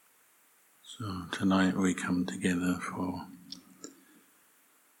So tonight we come together for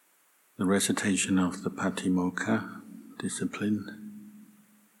the recitation of the Patimokkha discipline.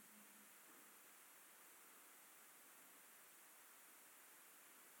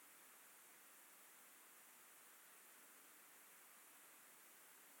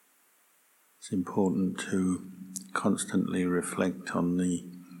 It's important to constantly reflect on the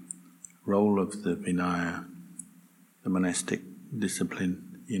role of the Vinaya, the monastic discipline,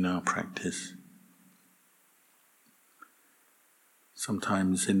 in our practice.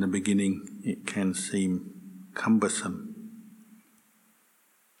 Sometimes in the beginning it can seem cumbersome,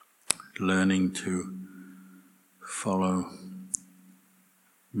 learning to follow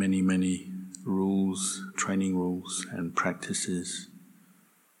many rules, training rules and practices,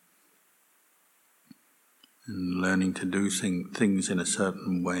 and learning to do things in a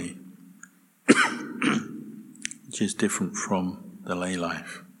certain way, which is different from the lay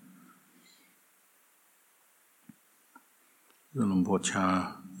life. Luang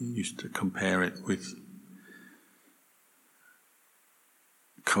Cha used to compare it with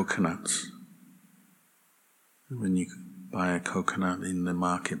coconuts. When you buy a coconut in the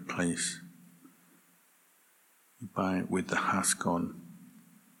marketplace, you buy it with the husk on,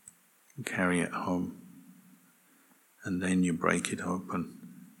 you carry it home, and then you break it open,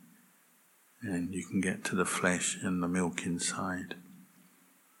 and you can get to the flesh and the milk inside.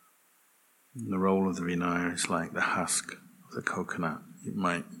 And the role of the Vinaya is like the husk of the coconut. It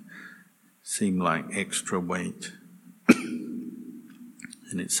might seem like extra weight,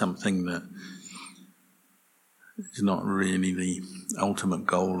 and it's something that is not really the ultimate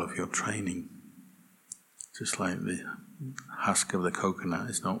goal of your training. Just like the husk of the coconut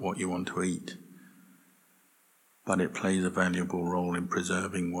is not what you want to eat, but it plays a valuable role in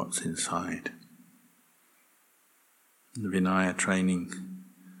preserving what's inside. The Vinaya training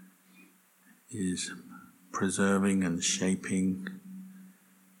is preserving and shaping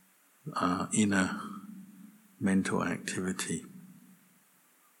our inner mental activity.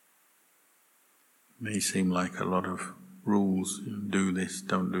 It may seem like a lot of rules, do this,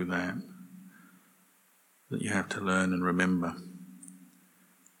 don't do that you have to learn and remember,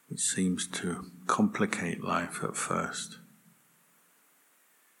 which seems to complicate life at first.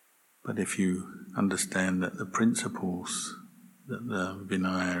 But if you understand that the principles that the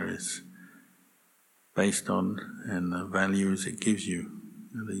Vinaya is based on and the values it gives you,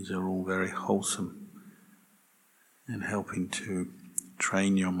 these are all very wholesome and helping to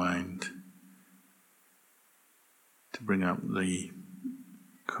train your mind to bring up the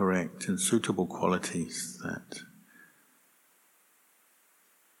correct and suitable qualities that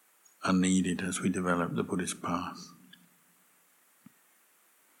are needed as we develop the Buddhist path.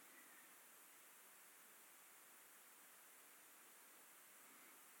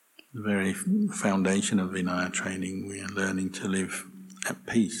 The very foundation of Vinaya training, we are learning to live at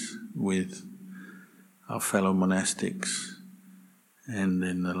peace with our fellow monastics and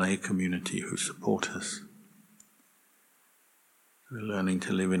in the lay community who support us. We're learning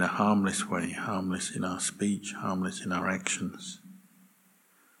to live in a harmless way, harmless in our speech, harmless in our actions,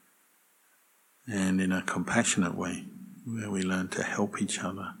 and in a compassionate way, where we learn to help each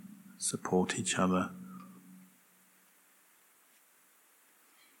other, support each other.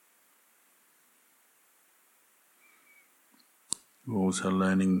 We're also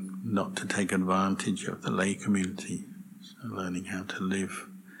learning not to take advantage of the lay community, so learning how to live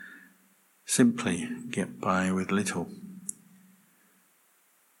simply, get by with little.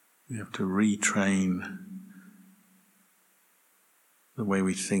 We have to retrain the way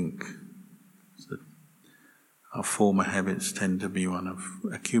we think. So our former habits tend to be one of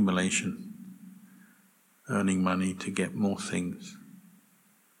accumulation, earning money to get more things.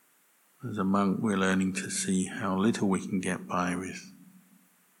 As a monk, we're learning to see how little we can get by with.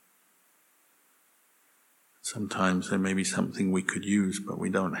 Sometimes there may be something we could use, but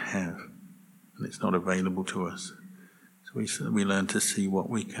we don't have, and it's not available to us. So we learn to see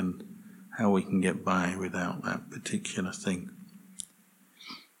how we can get by without that particular thing.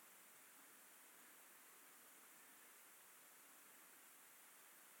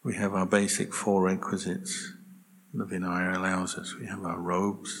 We have our basic 4 requisites the Vinaya allows us. We have our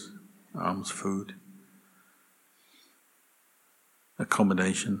robes, alms food,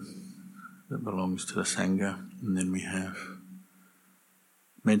 accommodation that belongs to the Sangha, and then we have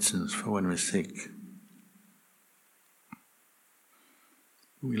medicines for when we're sick.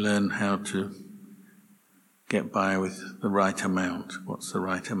 We learn how to get by with the right amount. What's the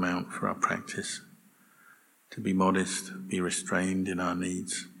right amount for our practice? To be modest, be restrained in our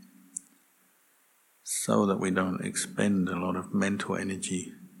needs, so that we don't expend a lot of mental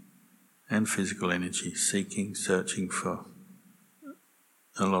energy and physical energy, searching for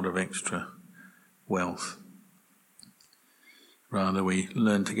a lot of extra wealth. Rather, we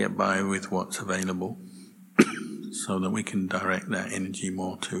learn to get by with what's available so that we can direct that energy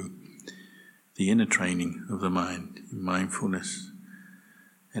more to the inner training of the mind, mindfulness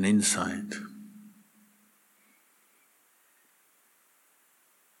and insight.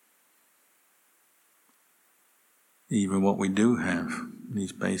 Even what we do have,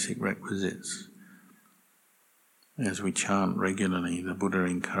 these basic requisites, as we chant regularly, the Buddha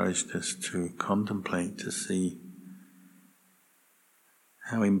encouraged us to contemplate, to see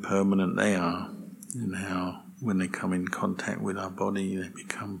how impermanent they are, and how when they come in contact with our body they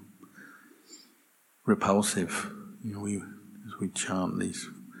become repulsive. As we chant these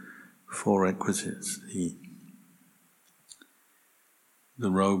 4 requisites,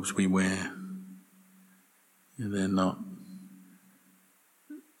 the robes we wear, they're not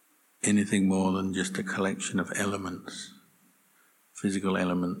anything more than just a collection of elements, physical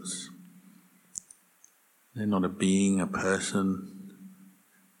elements. They're not a being, a person.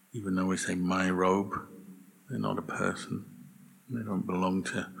 Even though we say my robe, they're not a person. They don't belong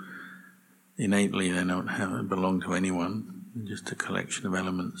to, innately they don't belong to anyone. They're just a collection of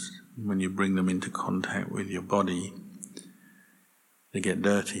elements. When you bring them into contact with your body, they get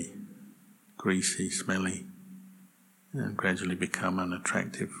dirty, greasy, smelly, and gradually become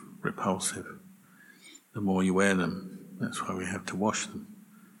unattractive, repulsive. The more you wear them, that's why we have to wash them.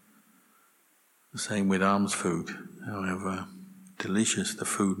 The same with alms food. However delicious the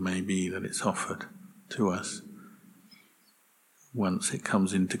food may be that it's offered to us, once it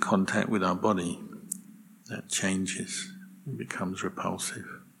comes into contact with our body, that changes and becomes repulsive.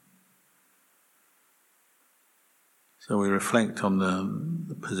 So we reflect on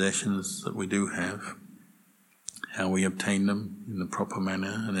the possessions that we do have, how we obtain them in the proper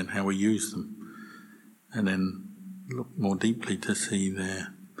manner, and then how we use them, and then look more deeply to see the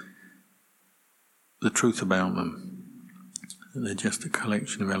truth about them. They're just a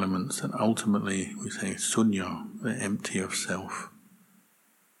collection of elements, and ultimately we say sunya, they're empty of self.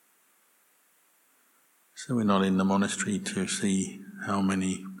 So we're not in the monastery to see how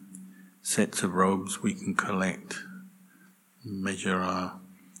many sets of robes we can collect, measure our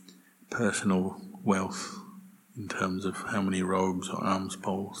personal wealth in terms of how many robes or alms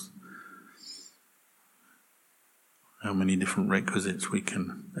bowls, how many different requisites we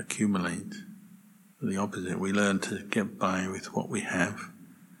can accumulate. The opposite, we learn to get by with what we have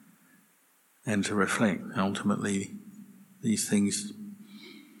and to reflect. Ultimately, these things,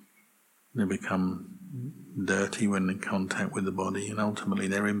 they become dirty when in contact with the body, and ultimately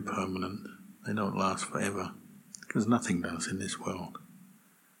they're impermanent. They don't last forever, because nothing does in this world.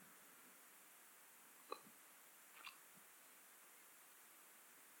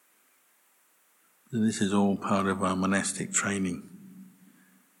 And this is all part of our monastic training.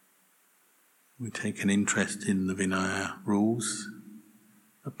 We take an interest in the Vinaya rules,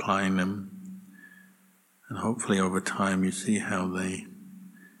 applying them, and hopefully over time you see how they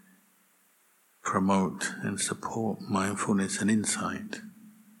promote and support mindfulness and insight.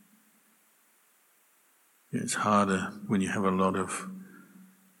 It's harder when you have a lot of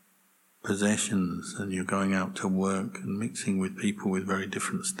possessions and you're going out to work and mixing with people with very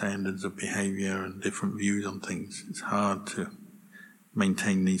different standards of behavior and different views on things. It's hard to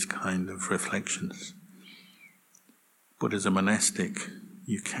maintain these kind of reflections. But as a monastic,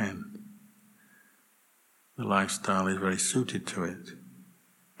 you can. The lifestyle is very suited to it.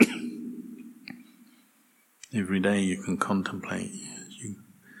 Every day you can contemplate. As you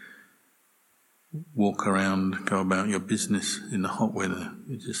walk around, go about your business in the hot weather,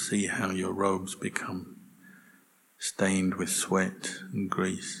 you just see how your robes become stained with sweat and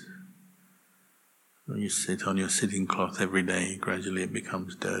grease. When you sit on your sitting cloth every day, gradually it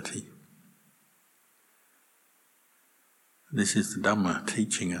becomes dirty. This is the Dhamma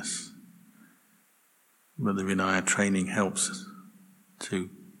teaching us. But the Vinaya training helps us to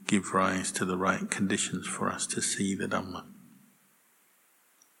give rise to the right conditions for us to see the Dhamma.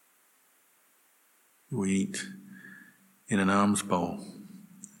 We eat in an alms bowl,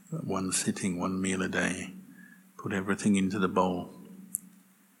 one sitting, one meal a day, put everything into the bowl.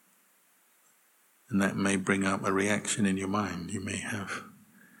 And that may bring up a reaction in your mind. You may have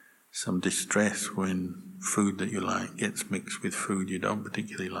some distress when food that you like gets mixed with food you don't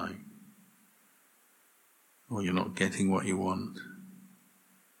particularly like, or you're not getting what you want.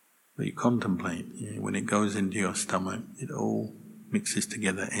 But you contemplate. When it goes into your stomach, it all mixes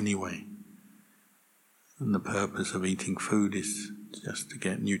together anyway. And the purpose of eating food is just to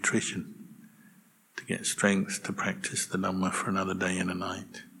get nutrition, to get strength to practice the Dhamma for another day and a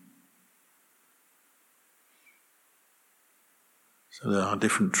night. So there are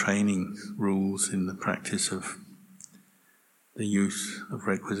different training rules in the practice of the use of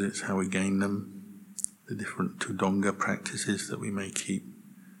requisites, how we gain them, the different tudonga practices that we may keep.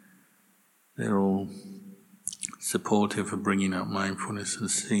 They're all supportive of bringing up mindfulness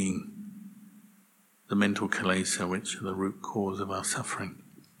and seeing the mental kilesa, which are the root cause of our suffering.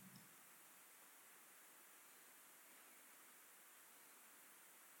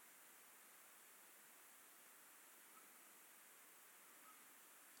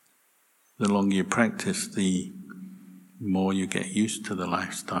 The longer you practice, the more you get used to the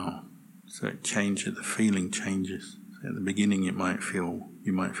lifestyle. So it changes, the feeling changes. So at the beginning you might feel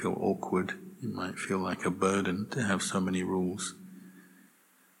awkward, you might feel like a burden to have so many rules.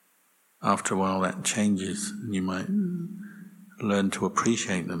 After a while that changes, and you might learn to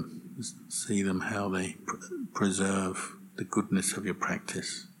appreciate them, see them how they preserve the goodness of your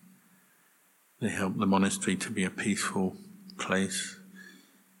practice. They help the monastery to be a peaceful place,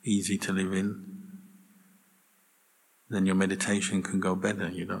 easy to live in. Then your meditation can go better.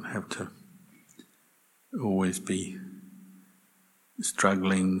 You don't have to always be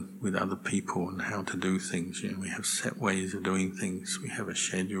struggling with other people and how to do things. We have set ways of doing things. We have a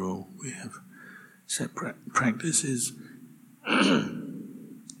schedule. We have set practices. And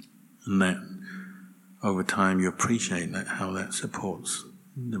that, over time, you appreciate that, how that supports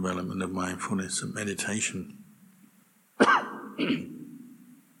development of mindfulness and meditation.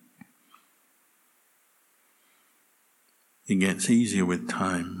 It gets easier with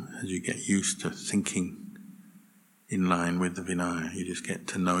time as you get used to thinking in line with the Vinaya. You just get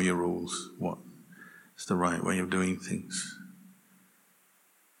to know your rules, what's the right way of doing things.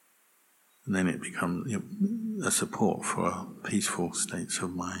 And then it becomes a support for peaceful states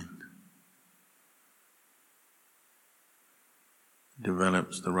of mind. It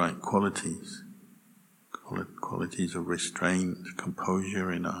develops the right qualities of restraint,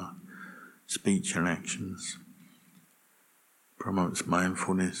 composure in our speech and actions. Promotes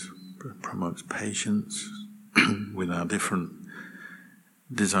mindfulness, promotes patience with our different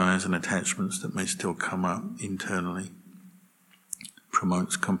desires and attachments that may still come up internally.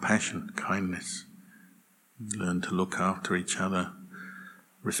 Promotes compassion, kindness. We learn to look after each other,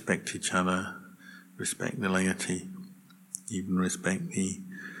 respect the laity, even respect the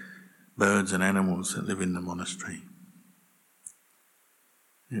birds and animals that live in the monastery.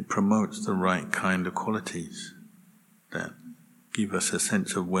 It promotes the right kind of qualities that give us a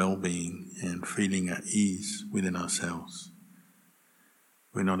sense of well-being and feeling at ease within ourselves.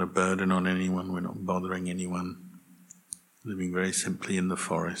 We're not a burden on anyone, we're not bothering anyone, living very simply in the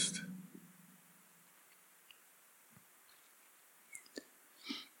forest.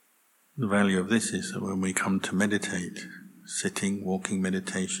 The value of this is that when we come to meditate, sitting, walking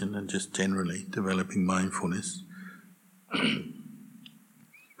meditation, and just generally developing mindfulness,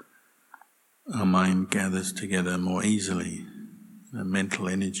 our mind gathers together more easily. The mental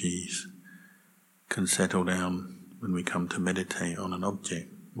energies can settle down when we come to meditate on an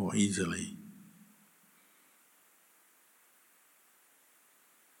object more easily.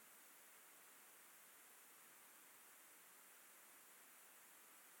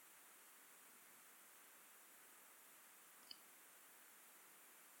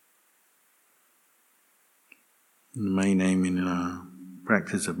 The main aim in our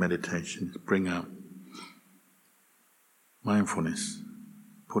practice of meditation is bring up mindfulness,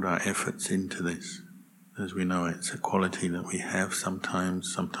 put our efforts into this. As we know, it's a quality that we have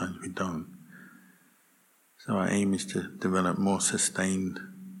sometimes we don't. So our aim is to develop more sustained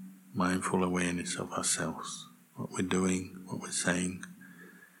mindful awareness of ourselves, what we're doing, what we're saying,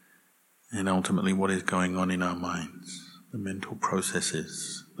 and ultimately what is going on in our minds, the mental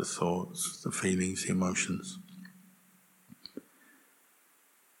processes, the thoughts, the feelings, the emotions.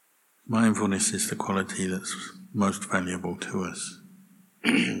 Mindfulness is the quality that's most valuable to us.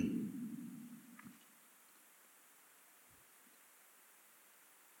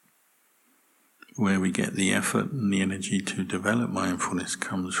 Where we get the effort and the energy to develop mindfulness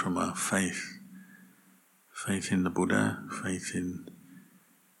comes from our faith. Faith in the Buddha, faith in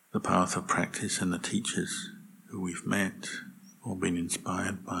the path of practice and the teachers who we've met or been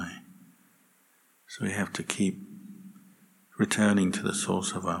inspired by. So we have to keep returning to the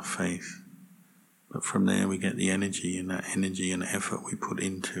source of our faith. But from there we get the energy, and that energy and effort we put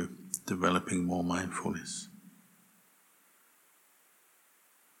into developing more mindfulness.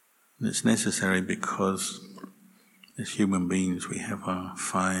 And it's necessary because as human beings we have our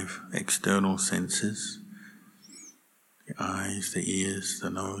 5 external senses, the eyes, the ears, the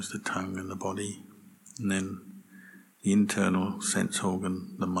nose, the tongue and the body, and then the internal sense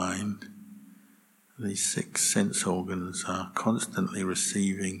organ, the mind, These 6 sense organs are constantly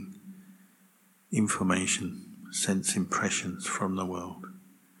receiving information, sense impressions from the world.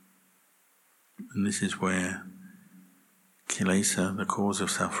 And this is where kilesa, the cause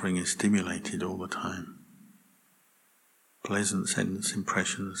of suffering, is stimulated all the time. Pleasant sense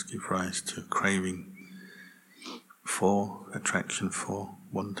impressions give rise to craving for, attraction for,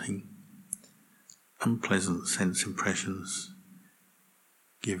 wanting. Unpleasant sense impressions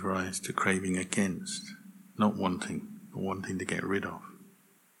give rise to craving against, not wanting, but wanting to get rid of.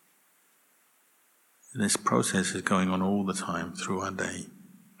 And this process is going on all the time through our day,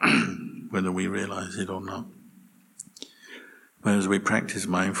 whether we realize it or not. But as we practice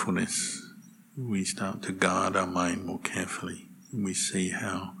mindfulness, we start to guard our mind more carefully. And we see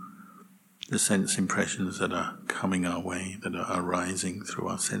how the sense impressions that are coming our way, that are arising through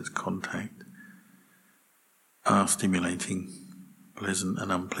our sense contact, are stimulating pleasant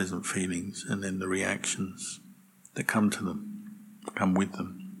and unpleasant feelings, and then the reactions that come to them, come with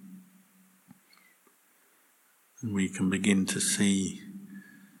them. And we can begin to see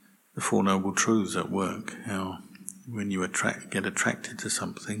the Four Noble Truths at work, how when you get attracted to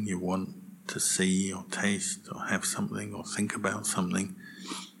something, you want to see or taste or have something or think about something,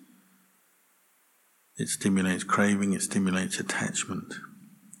 it stimulates craving, it stimulates attachment.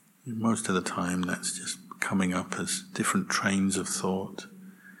 And most of the time that's just coming up as different trains of thought,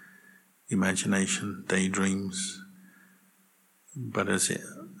 imagination, daydreams. But as it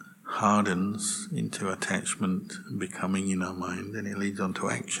hardens into attachment and becoming in our mind, then it leads on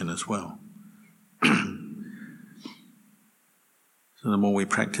to action as well. So the more we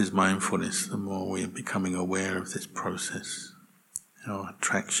practice mindfulness, the more we are becoming aware of this process, how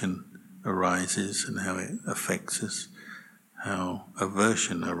attraction arises and how it affects us, how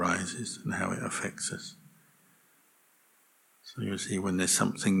aversion arises and how it affects us. So you see, when there's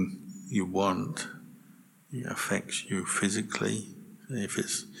something you want, it affects you physically. If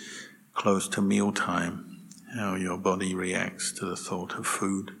it's close to mealtime, how your body reacts to the thought of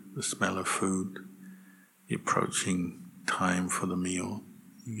food, the smell of food, the approaching time for the meal.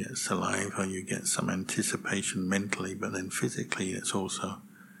 You get saliva, you get some anticipation mentally, but then physically it's also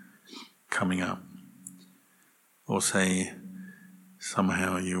coming up. Or say,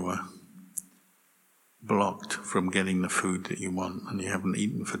 somehow you were blocked from getting the food that you want and you haven't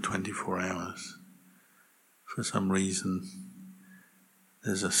eaten for 24 hours. For some reason,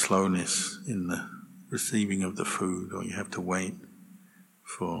 there's a slowness in the receiving of the food, or you have to wait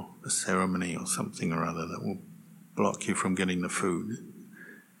for a ceremony or something or other that will block you from getting the food.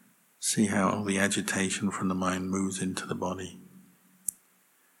 See how the agitation from the mind moves into the body.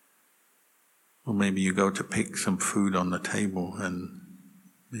 Or maybe you go to pick some food on the table and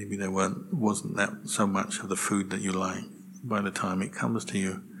maybe there wasn't that so much of the food that you like. By the time it comes to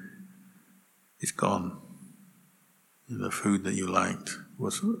you, it's gone. The food that you liked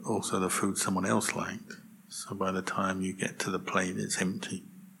was also the food someone else liked. So by the time you get to the plate, it's empty.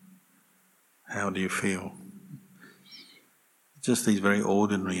 How do you feel? Just these very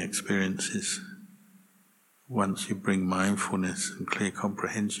ordinary experiences. Once you bring mindfulness and clear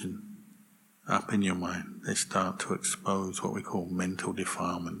comprehension up in your mind, they start to expose what we call mental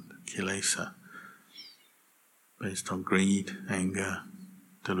defilement, kilesa, based on greed, anger,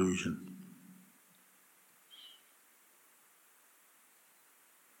 delusion.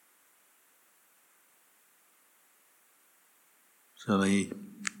 So they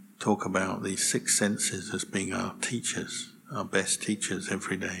talk about these 6 senses as being our teachers, our best teachers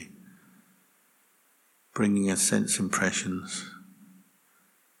every day, bringing us sense impressions,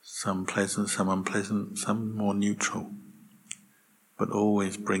 some pleasant, some unpleasant, some more neutral, but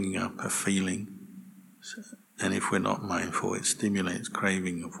always bringing up a feeling. And if we're not mindful, it stimulates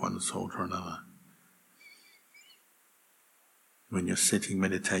craving of one sort or another. When you're sitting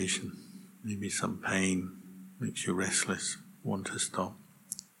meditation, maybe some pain makes you restless, want to stop.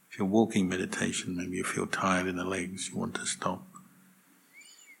 If you're walking meditation, maybe you feel tired in the legs, you want to stop.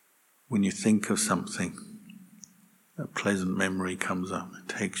 When you think of something, a pleasant memory comes up, it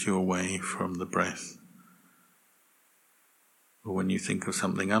takes you away from the breath. Or when you think of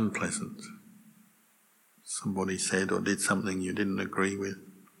something unpleasant, somebody said or did something you didn't agree with,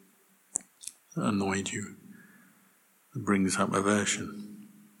 that annoyed you, it brings up aversion.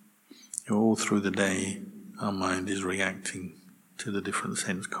 All through the day, our mind is reacting to the different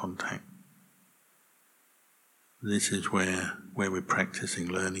sense contact. This is where we're practicing,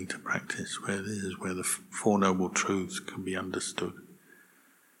 learning to practice, this is where the Four Noble Truths can be understood.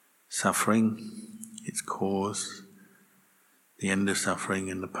 Suffering, its cause, the end of suffering,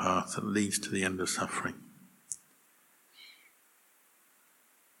 and the path that leads to the end of suffering.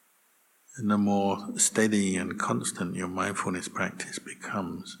 And the more steady and constant your mindfulness practice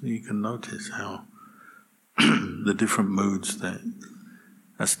becomes, you can notice how the different moods that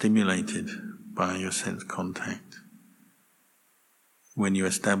are stimulated by your sense contact. When you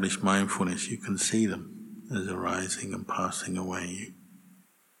establish mindfulness, you can see them as arising and passing away,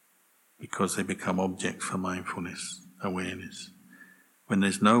 because they become objects for mindfulness, awareness. When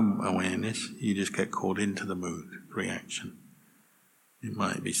there's no awareness, you just get caught into the mood, reaction. It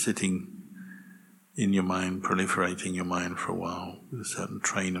might be sitting in your mind, proliferating your mind for a while with a certain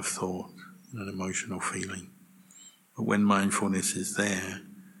train of thought and an emotional feeling. But when mindfulness is there,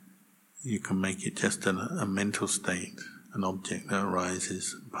 you can make it just a mental state, an object that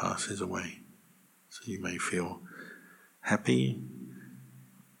arises and passes away. So you may feel happy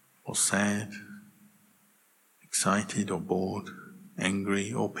or sad, excited or bored,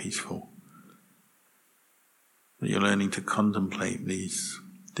 angry or peaceful. But you're learning to contemplate these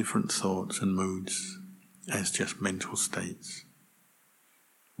different thoughts and moods as just mental states.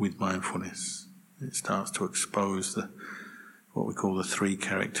 With mindfulness, it starts to expose what we call the three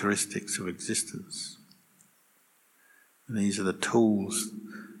characteristics of existence. And these are the tools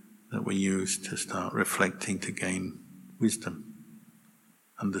that we use to start reflecting to gain wisdom,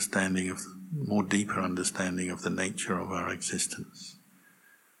 more deeper understanding of the nature of our existence.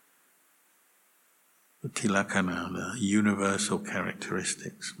 The tilakkhana, the universal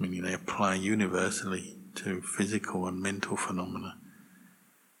characteristics, meaning they apply universally to physical and mental phenomena.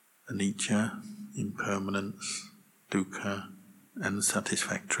 Anicca, impermanence, dukkha,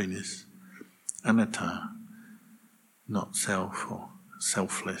 unsatisfactoriness. Anatta, not self or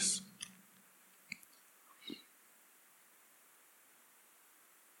selfless.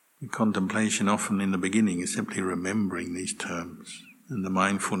 The contemplation often in the beginning is simply remembering these terms, and the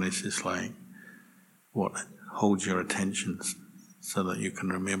mindfulness is like what holds your attention so that you can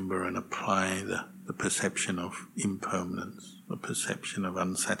remember and apply the perception of impermanence, the perception of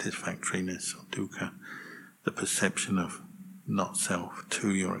unsatisfactoriness or dukkha, the perception of not self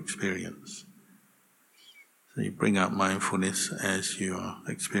to your experience. So you bring up mindfulness as you are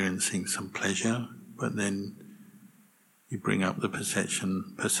experiencing some pleasure, but then you bring up the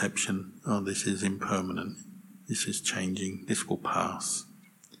perception, oh, this is impermanent, this is changing, this will pass.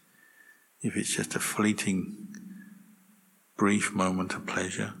 If it's just a fleeting, brief moment of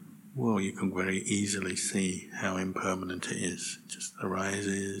pleasure, well, you can very easily see how impermanent it is. It just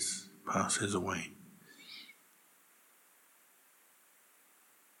arises, passes away.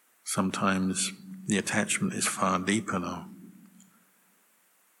 Sometimes the attachment is far deeper though.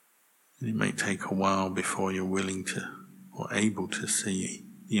 It may take a while before you're willing to or able to see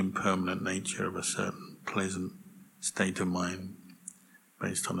the impermanent nature of a certain pleasant state of mind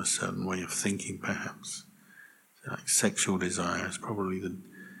based on a certain way of thinking, perhaps. So like sexual desire is probably the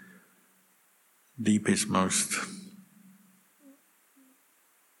deepest, most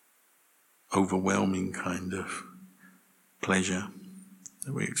overwhelming kind of pleasure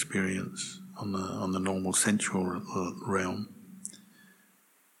that we experience on the normal sensual realm.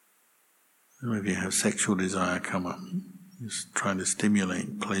 And if you have sexual desire come up, just trying to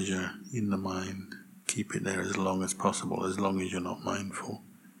stimulate pleasure in the mind, keep it there as long as possible, as long as you're not mindful.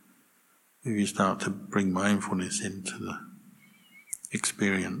 If you start to bring mindfulness into the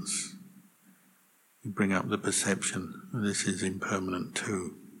experience, you bring up the perception, this is impermanent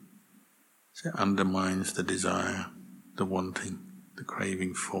too. So it undermines the desire, the wanting, the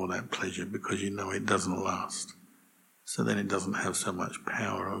craving for that pleasure, because you know it doesn't last. So then it doesn't have so much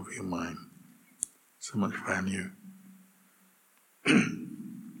power over your mind, so much value.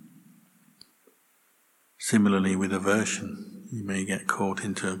 Similarly with aversion, you may get caught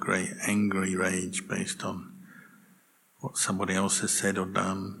into a great angry rage based on what somebody else has said or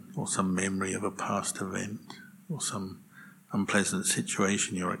done, or some memory of a past event, or some unpleasant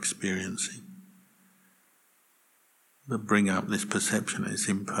situation you're experiencing. But bring up this perception that it's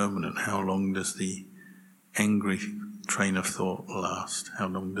impermanent. How long does the angry train of thought last? How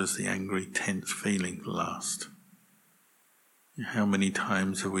long does the angry, tense feeling last? How many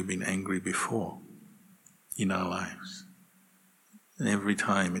times have we been angry before in our lives? And every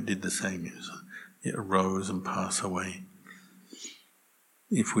time it did the same. It arose and passed away.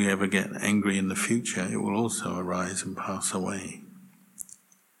 If we ever get angry in the future, it will also arise and pass away.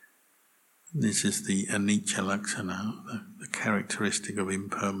 This is the anicca lakkhana, the characteristic of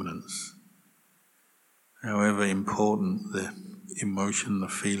impermanence. However important the emotion, the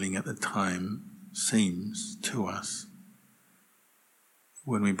feeling at the time seems to us,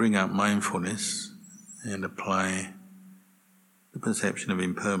 when we bring up mindfulness and apply the perception of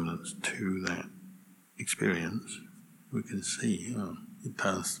impermanence to that experience, we can see, it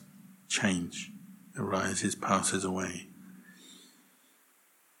does change, arises, passes away.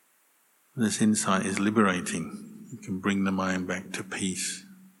 This insight is liberating. You can bring the mind back to peace,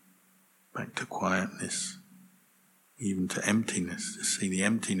 back to quietness, even to emptiness, to see the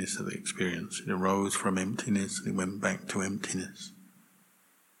emptiness of the experience. It arose from emptiness and it went back to emptiness.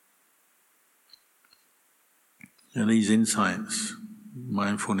 And these insights,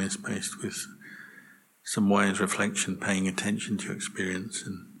 mindfulness based with some wise reflection, paying attention to experience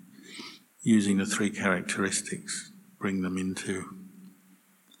and using the three characteristics, bring them into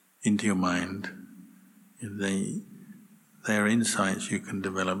your mind. They are insights you can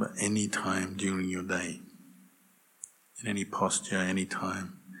develop at any time during your day, in any posture, any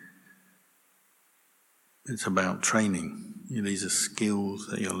time. It's about training. These are skills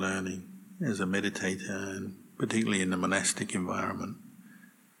that you're learning as a meditator, and particularly in the monastic environment.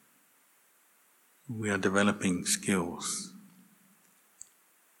 We are developing skills.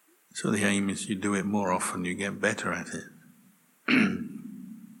 So the aim is you do it more often, you get better at it.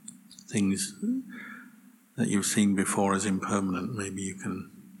 Things that you've seen before as impermanent, maybe you can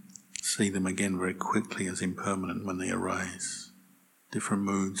see them again very quickly as impermanent when they arise. Different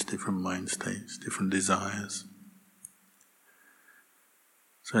moods, different mind states, different desires.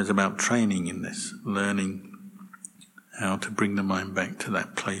 So it's about training in this, learning how to bring the mind back to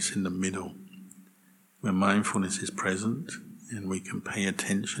that place in the middle, where mindfulness is present and we can pay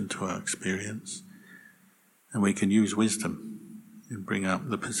attention to our experience, and we can use wisdom and bring up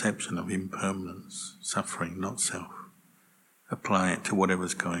the perception of impermanence, suffering, not self. Apply it to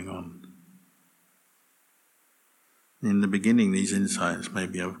whatever's going on. In the beginning, these insights may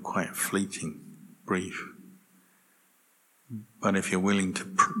be quite fleeting, brief. But if you're willing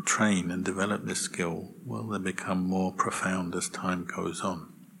to train and develop this skill, well, they become more profound as time goes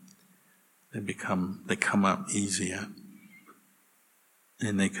on. They come up easier,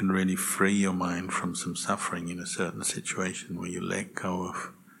 and they can really free your mind from some suffering in a certain situation where you let go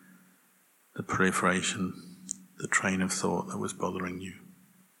of the proliferation, the train of thought that was bothering you.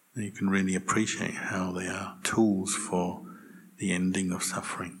 And you can really appreciate how they are tools for the ending of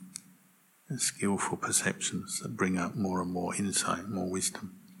suffering, and skillful perceptions that bring up more and more insight, more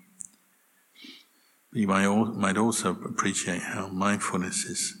wisdom. But you might also appreciate how mindfulness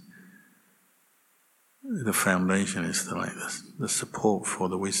is the foundation, is the support for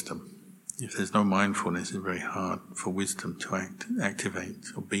the wisdom. If there's no mindfulness, it's very hard for wisdom to activate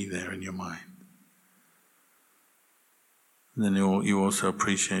or be there in your mind. And then you also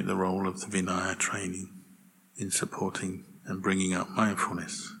appreciate the role of the Vinaya training in supporting and bringing up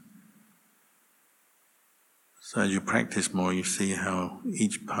mindfulness. So as you practice more, you see how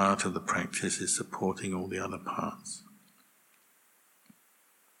each part of the practice is supporting all the other parts.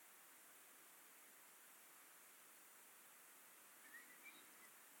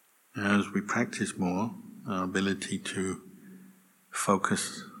 As we practice more, our ability to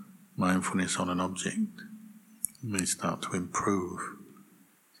focus mindfulness on an object may start to improve.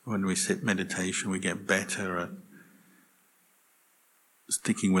 When we sit meditation, we get better at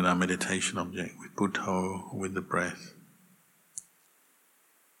sticking with our meditation object, with Buddha or with the breath.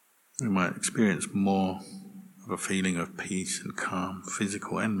 We might experience more of a feeling of peace and calm,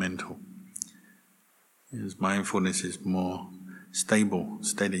 physical and mental. As mindfulness is more stable,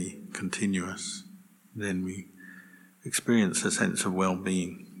 steady, continuous, then we experience a sense of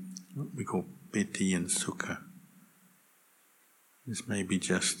well-being, what we call piti and sukha. This may be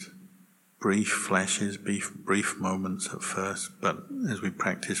just brief flashes, brief moments at first, but as we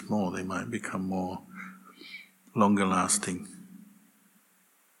practice more, they might become more longer lasting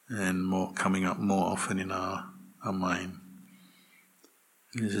and more coming up more often in our mind.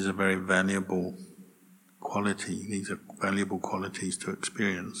 This is a very valuable quality. These are valuable qualities to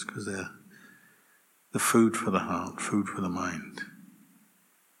experience because they're the food for the heart, food for the mind.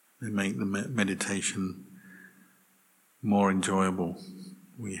 They make the meditation more enjoyable.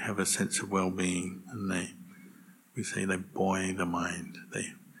 We have a sense of well-being, and we say they buoy the mind.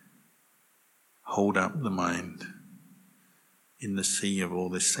 They hold up the mind in the sea of all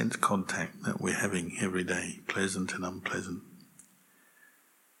this sense contact that we're having every day, pleasant and unpleasant.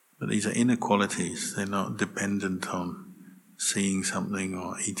 But these are inner qualities. They're not dependent on seeing something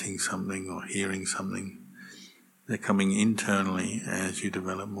or eating something or hearing something. They're coming internally as you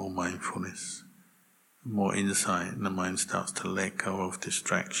develop more mindfulness, more insight, and the mind starts to let go of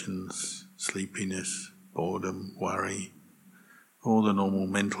distractions, sleepiness, boredom, worry, all the normal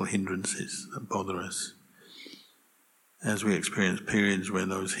mental hindrances that bother us. As we experience periods where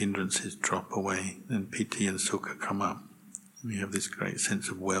those hindrances drop away, then piti and sukha come up. We have this great sense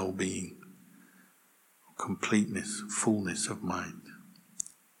of well-being, completeness, fullness of mind.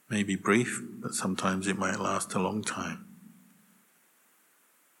 may be brief, but sometimes it might last a long time.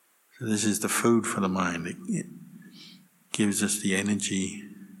 So this is the food for the mind. It gives us the energy,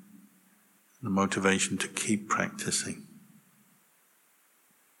 the motivation to keep practicing.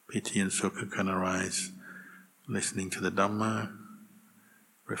 Piti and sukha can arise listening to the Dhamma,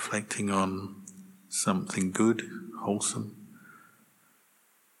 reflecting on something good, wholesome.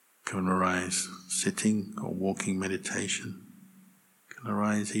 Can arise sitting or walking meditation. Can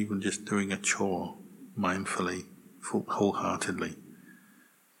arise even just doing a chore mindfully, wholeheartedly.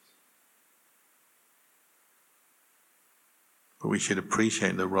 But we should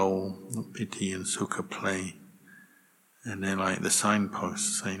appreciate the role that piti and sukha play. And they're like the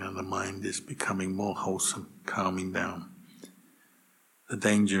signposts saying that the mind is becoming more wholesome, calming down. The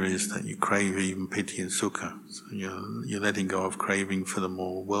danger is that you crave even piti and sukha. So you're letting go of craving for the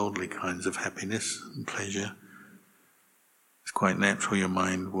more worldly kinds of happiness and pleasure. It's quite natural your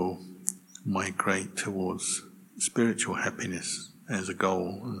mind will migrate towards spiritual happiness as a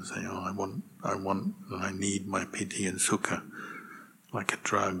goal and say, oh, I want and I need my piti and sukha, like a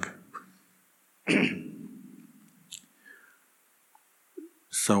drug.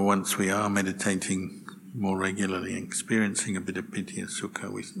 So once we are meditating more regularly and experiencing a bit of piti and sukha,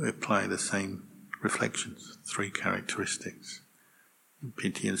 we apply the same reflections, 3 characteristics.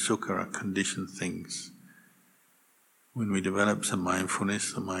 Piti and sukha are conditioned things. When we develop some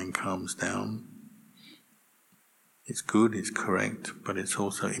mindfulness, the mind calms down. It's good, it's correct, but it's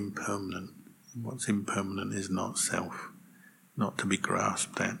also impermanent. What's impermanent is not self, not to be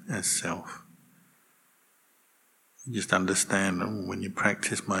grasped at as self. You just understand that when you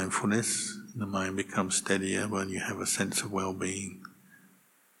practice mindfulness, the mind becomes steadier when you have a sense of well-being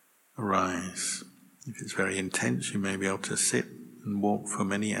arise. If it's very intense, you may be able to sit and walk for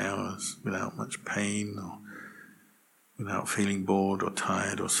many hours without much pain or without feeling bored or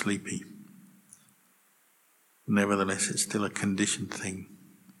tired or sleepy. Nevertheless, it's still a conditioned thing,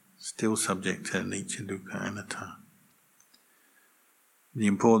 still subject to anicca, dukkha, anatta. The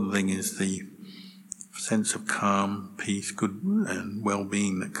important thing is the sense of calm, peace, good and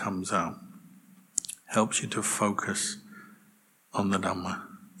well-being that comes up helps you to focus on the Dhamma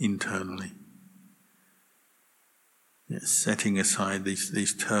internally. Setting aside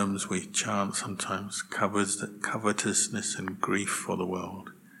these terms we chant sometimes, covetousness and grief for the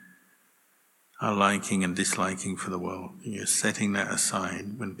world, our liking and disliking for the world. You're setting that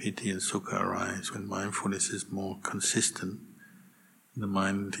aside when piti and sukha arise, when mindfulness is more consistent, the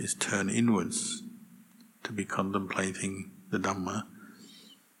mind is turned inwards to be contemplating the Dhamma,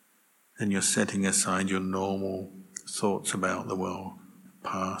 and you're setting aside your normal thoughts about the world,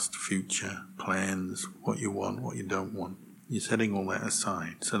 past, future, plans, what you want, what you don't want. You're setting all that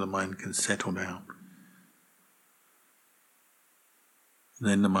aside so the mind can settle down. And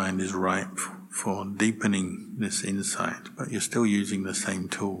then the mind is ripe for deepening this insight, but you're still using the same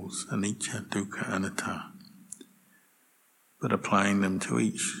tools, anicca, dukkha, anatta, but applying them to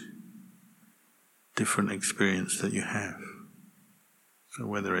each different experience that you have. So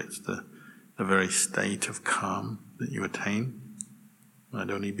whether it's the very state of calm that you attain, might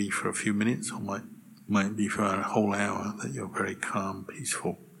only be for a few minutes or might be for a whole hour that you're very calm,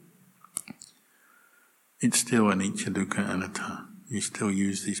 peaceful. It's still anicca, dukkha, anatta. You still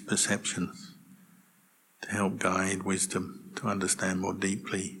use these perceptions to help guide wisdom, to understand more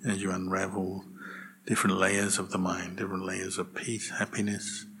deeply as you unravel different layers of the mind, different layers of peace,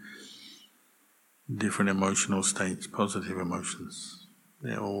 happiness, different emotional states, positive emotions.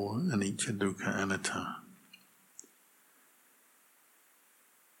 They're all anicca, dukkha, anatta.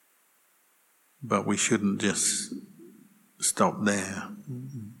 But we shouldn't just stop there.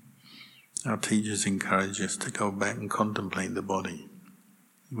 Our teachers encourage us to go back and contemplate the body.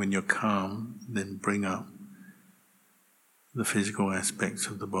 When you're calm, then bring up the physical aspects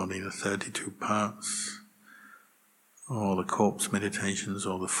of the body, the 32 parts, or the corpse meditations,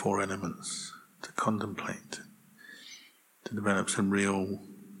 or the 4 elements, to contemplate, to develop some real,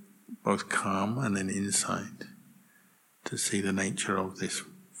 both calm and then insight, to see the nature of this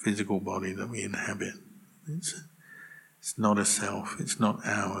physical body that we inhabit. It's not a self, it's not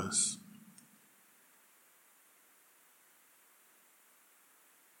ours.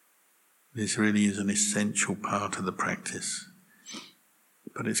 This really is an essential part of the practice,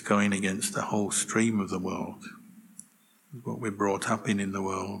 but it's going against the whole stream of the world. What we're brought up in the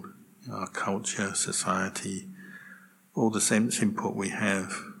world, our culture, society, all the sense input we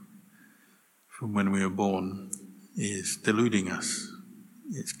have from when we were born is deluding us.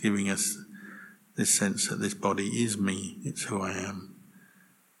 It's giving us this sense that this body is me, it's who I am.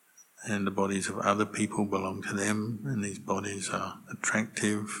 and the bodies of other people belong to them, and these bodies are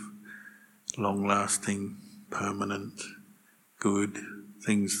attractive, long-lasting, permanent, good,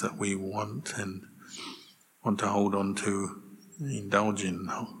 things that we want and want to hold on to, indulge in,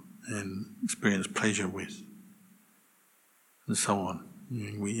 and experience pleasure with, and so on.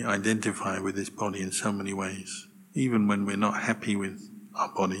 We identify with this body in so many ways. Even when we're not happy with our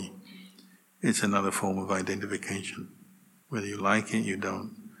body, it's another form of identification. Whether you like it, you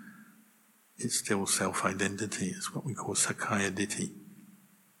don't, it's still self-identity. It's what we call Sakkaya Ditthi.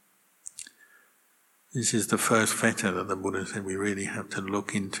 This is the first fetter that the Buddha said we really have to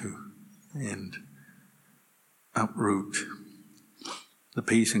look into and uproot. The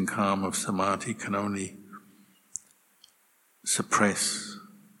peace and calm of samadhi can only suppress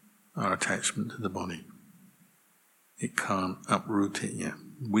our attachment to the body. It can't uproot it yet.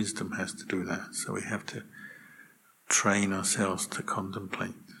 Wisdom has to do that. So we have to train ourselves to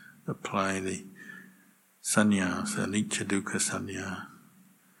contemplate, apply the sannyas, anicca dukkha sanya,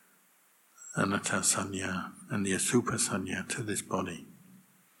 anatta sanya, and the asubha sanya to this body.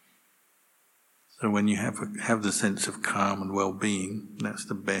 So when you have the sense of calm and well-being, that's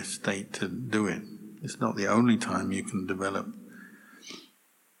the best state to do it. It's not the only time you can develop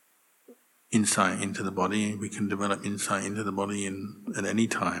insight into the body. We can develop insight into the body at any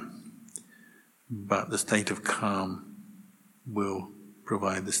time. But the state of calm will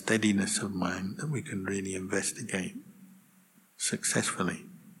provide the steadiness of mind that we can really investigate successfully,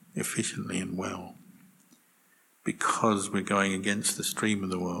 efficiently and well. Because we're going against the stream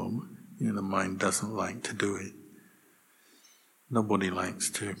of the world, the mind doesn't like to do it. Nobody likes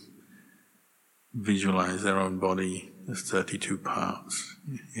to visualize their own body as 32 parts: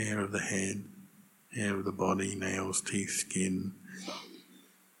 hair of the head, hair of the body, nails, teeth, skin,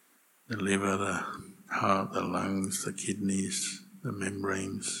 the liver, the heart, the lungs, the kidneys, the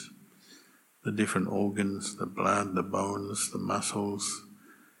membranes, the different organs, the blood, the bones, the muscles.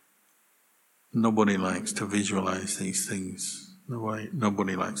 Nobody likes to visualize these things.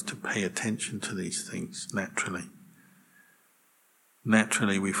 Nobody likes to pay attention to these things naturally.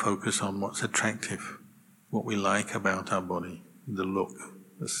 Naturally we focus on what's attractive, what we like about our body, the look.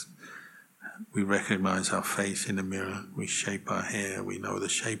 We recognize our face in the mirror, we shape our hair, we know the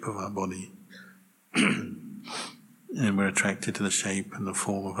shape of our body. And we're attracted to the shape and the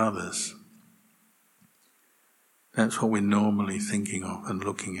form of others. That's what we're normally thinking of and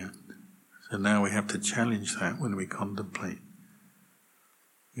looking at. So now we have to challenge that when we contemplate.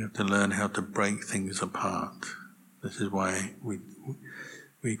 We have to learn how to break things apart. This is why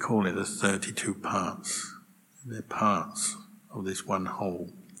we call it the 32 parts. They're parts of this one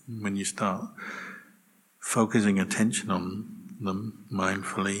whole. And when you start focusing attention on them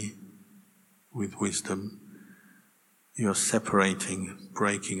mindfully, with wisdom, you're separating,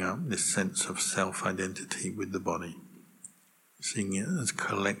 breaking up this sense of self-identity with the body, seeing it as a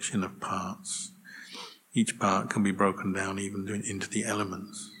collection of parts. Each part can be broken down even into the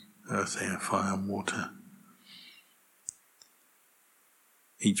elements: earth, air, fire, and water.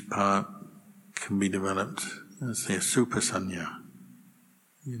 Each part can be developed as the asubha sanya.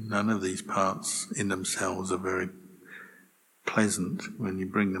 None of these parts in themselves are very pleasant when you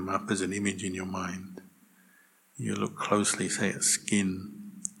bring them up as an image in your mind. You look closely, say at skin.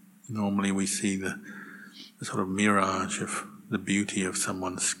 Normally we see the sort of mirage of the beauty of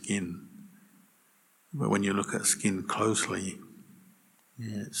someone's skin. But when you look at skin closely,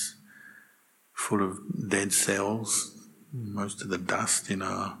 it's full of dead cells. Most of the dust in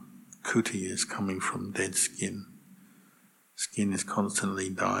our kuti is coming from dead skin. Skin is constantly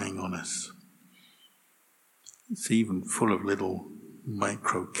dying on us. It's even full of little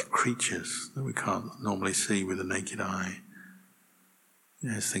micro creatures that we can't normally see with the naked eye.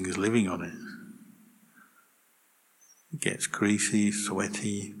 There's things living on it. It gets greasy,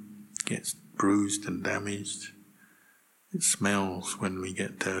 sweaty, gets bruised and damaged. It smells when we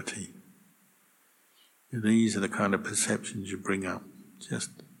get dirty. And these are the kind of perceptions you bring up, just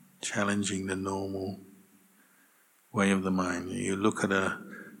challenging the normal way of the mind. You look at a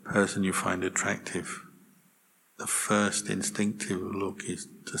person you find attractive, the first instinctive look is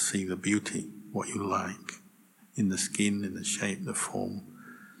to see the beauty, what you like, in the skin, in the shape, the form.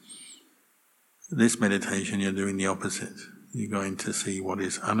 This meditation you're doing the opposite. You're going to see what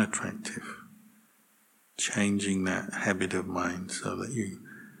is unattractive, changing that habit of mind so that you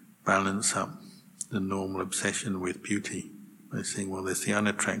balance up the normal obsession with beauty by saying, well, there's the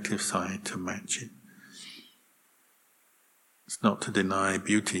unattractive side to match it. It's not to deny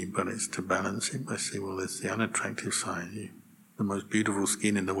beauty, but it's to balance it by saying, well, there's the unattractive side. The most beautiful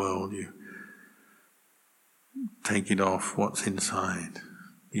skin in the world, you take it off, what's inside?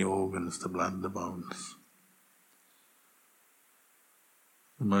 the organs, the blood, the bones.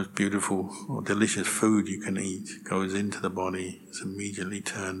 The most beautiful or delicious food you can eat goes into the body, is immediately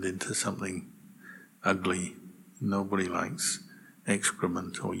turned into something ugly. Nobody likes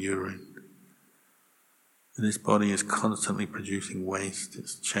excrement or urine. And this body is constantly producing waste,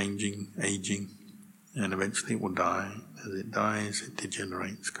 it's changing, aging, and eventually it will die. As it dies, it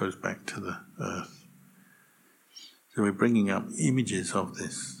degenerates, goes back to the earth. So we're bringing up images of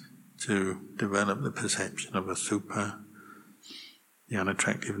this to develop the perception of Asuppa, the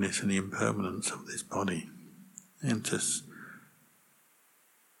unattractiveness and the impermanence of this body, and to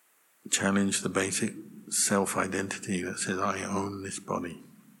challenge the basic self-identity that says, I own this body.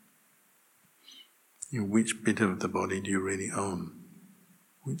 Which bit of the body do you really own?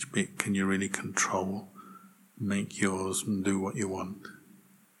 Which bit can you really control, make yours and do what you want?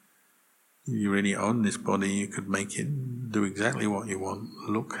 If you really own this body, you could make it do exactly what you want,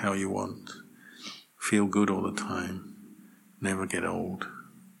 look how you want, feel good all the time, never get old.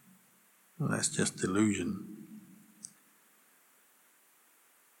 Well, that's just delusion.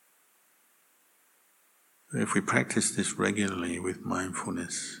 If we practice this regularly with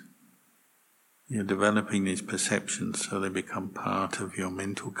mindfulness, you're developing these perceptions so they become part of your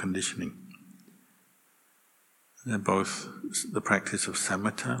mental conditioning. They're both the practice of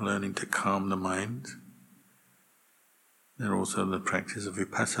samatha, learning to calm the mind. They're also the practice of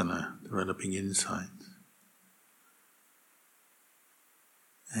vipassana, developing insight.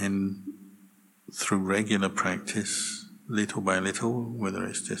 And through regular practice, little by little, whether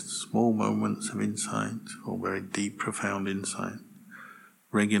it's just small moments of insight or very deep, profound insight,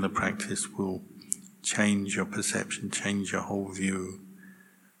 regular practice will change your perception, change your whole view,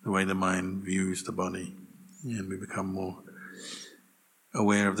 the way the mind views the body. And we become more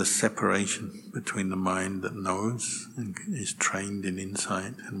aware of the separation between the mind that knows and is trained in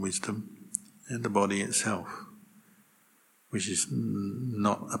insight and wisdom, and the body itself, which is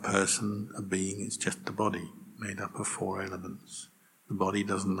not a person, a being, it's just the body, made up of 4 elements. The body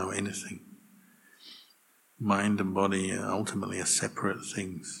doesn't know anything. Mind and body ultimately are separate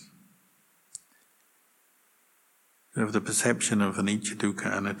things. So if the perception of anicca,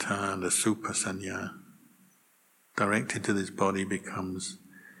 dukkha, anatta and asuppa sanya directed to this body becomes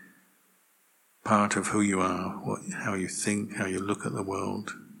part of who you are, how you think, how you look at the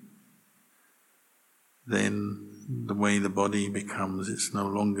world, then the way the body becomes, it's no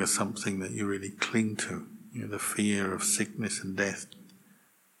longer something that you really cling to. The fear of sickness and death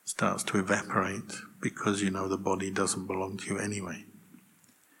starts to evaporate because the body doesn't belong to you anyway.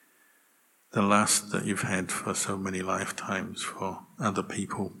 The lust that you've had for so many lifetimes for other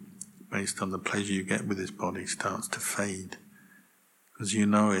people, based on the pleasure you get with this body, starts to fade. Because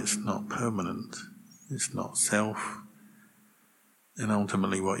it's not permanent, it's not self, and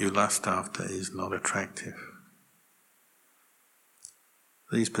ultimately what you lust after is not attractive.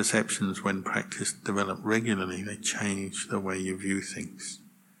 These perceptions, when practiced, develop regularly, they change the way you view things,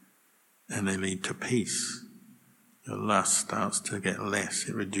 and they lead to peace. Your lust starts to get less,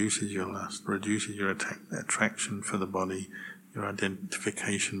 it reduces your lust, reduces your attraction for the body, your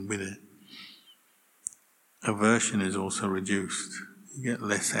identification with it. Aversion is also reduced. You get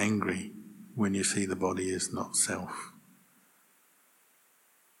less angry when you see the body is not self.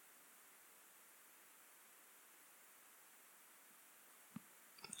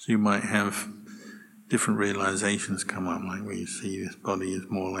 So you might have different realizations come up, like where you see this body is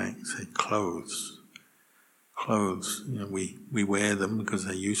more like, say, clothes. Clothes, we wear them because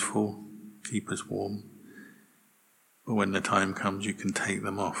they're useful, keep us warm. But when the time comes, you can take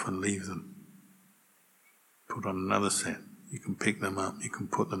them off and leave them. Put on another set. You can pick them up, you can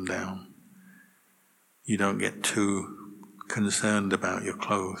put them down. You don't get too concerned about your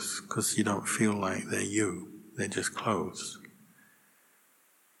clothes because you don't feel like they're you, they're just clothes.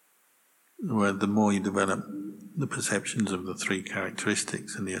 Where the more you develop the perceptions of the 3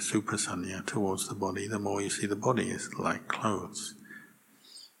 characteristics and the asuppa sanya towards the body, the more you see the body is like clothes.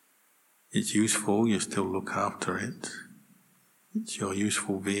 It's useful, you still look after it. It's your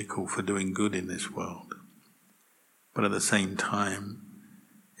useful vehicle for doing good in this world. But at the same time,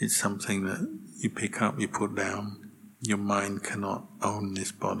 it's something that you pick up, you put down. Your mind cannot own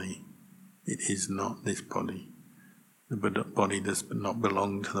this body. It is not this body. The body does not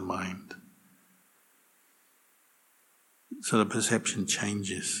belong to the mind. So the perception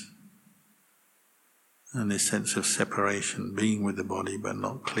changes. And this sense of separation, being with the body but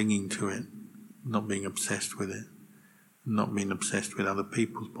not clinging to it, not being obsessed with it, not being obsessed with other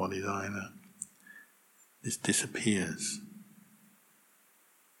people's bodies either. This disappears.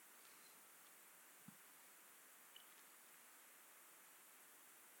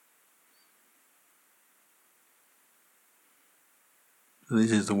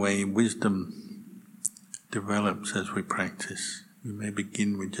 This is the way wisdom develops as we practice. We may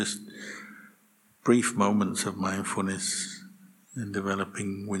begin with just brief moments of mindfulness and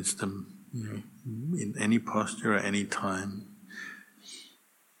developing wisdom, in any posture at any time.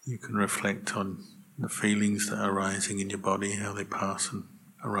 You can reflect on the feelings that are arising in your body, how they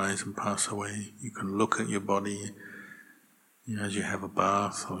arise and pass away. You can look at your body as you have a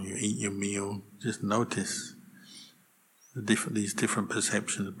bath or you eat your meal. Just notice these different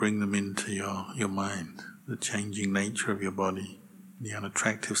perceptions, bring them into your mind, the changing nature of your body, the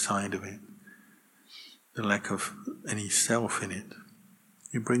unattractive side of it, the lack of any self in it.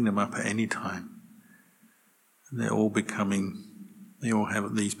 You bring them up at any time. And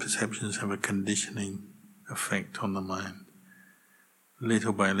these perceptions have a conditioning effect on the mind.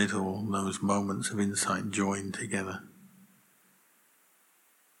 Little by little, those moments of insight join together.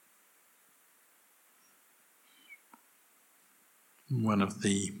 One of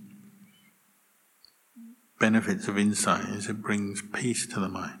the benefits of insight is it brings peace to the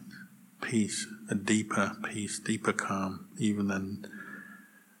mind. Peace, a deeper peace, deeper calm, even than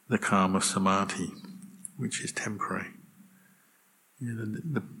the calm of samadhi, which is temporary.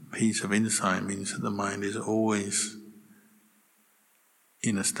 The peace of insight means that the mind is always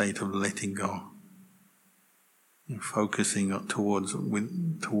in a state of letting go, focusing towards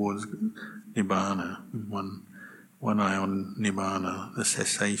nibbana, with one eye on nibbana, the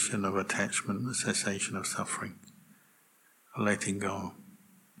cessation of attachment, the cessation of suffering, letting go.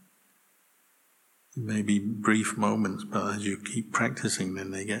 It may be brief moments, but as you keep practicing,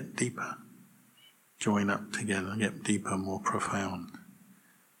 then they get deeper, join up together, get deeper, more profound.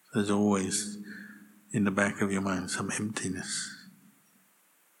 There's always, in the back of your mind, some emptiness.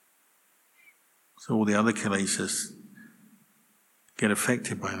 So all the other kilesas get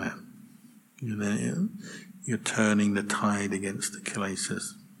affected by that. You're turning the tide against the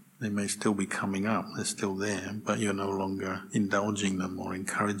kilesas. They may still be coming up, they're still there, but you're no longer indulging them or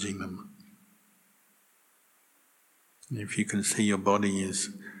encouraging them. If you can see your body is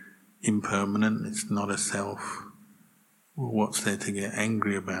impermanent, it's not a self, well, what's there to get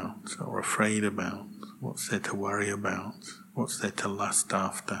angry about or afraid about? What's there to worry about? What's there to lust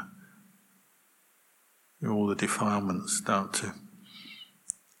after? All the defilements start to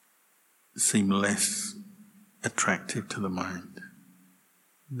seem less attractive to the mind.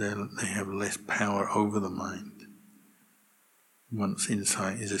 They have less power over the mind once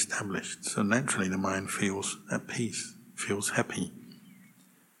insight is established. So naturally the mind feels at peace, feels happy.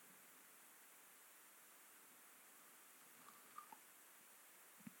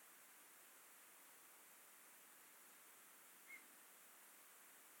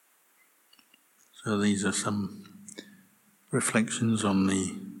 So these are some reflections on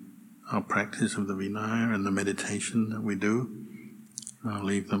our practice of the Vinaya and the meditation that we do. I'll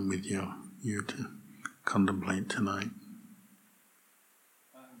leave them with you to contemplate tonight.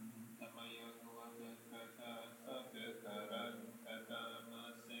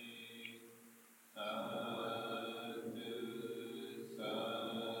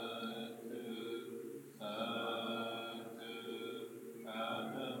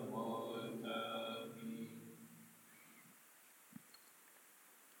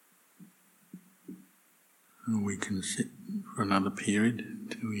 We can sit for another period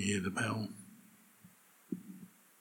till we hear the bell.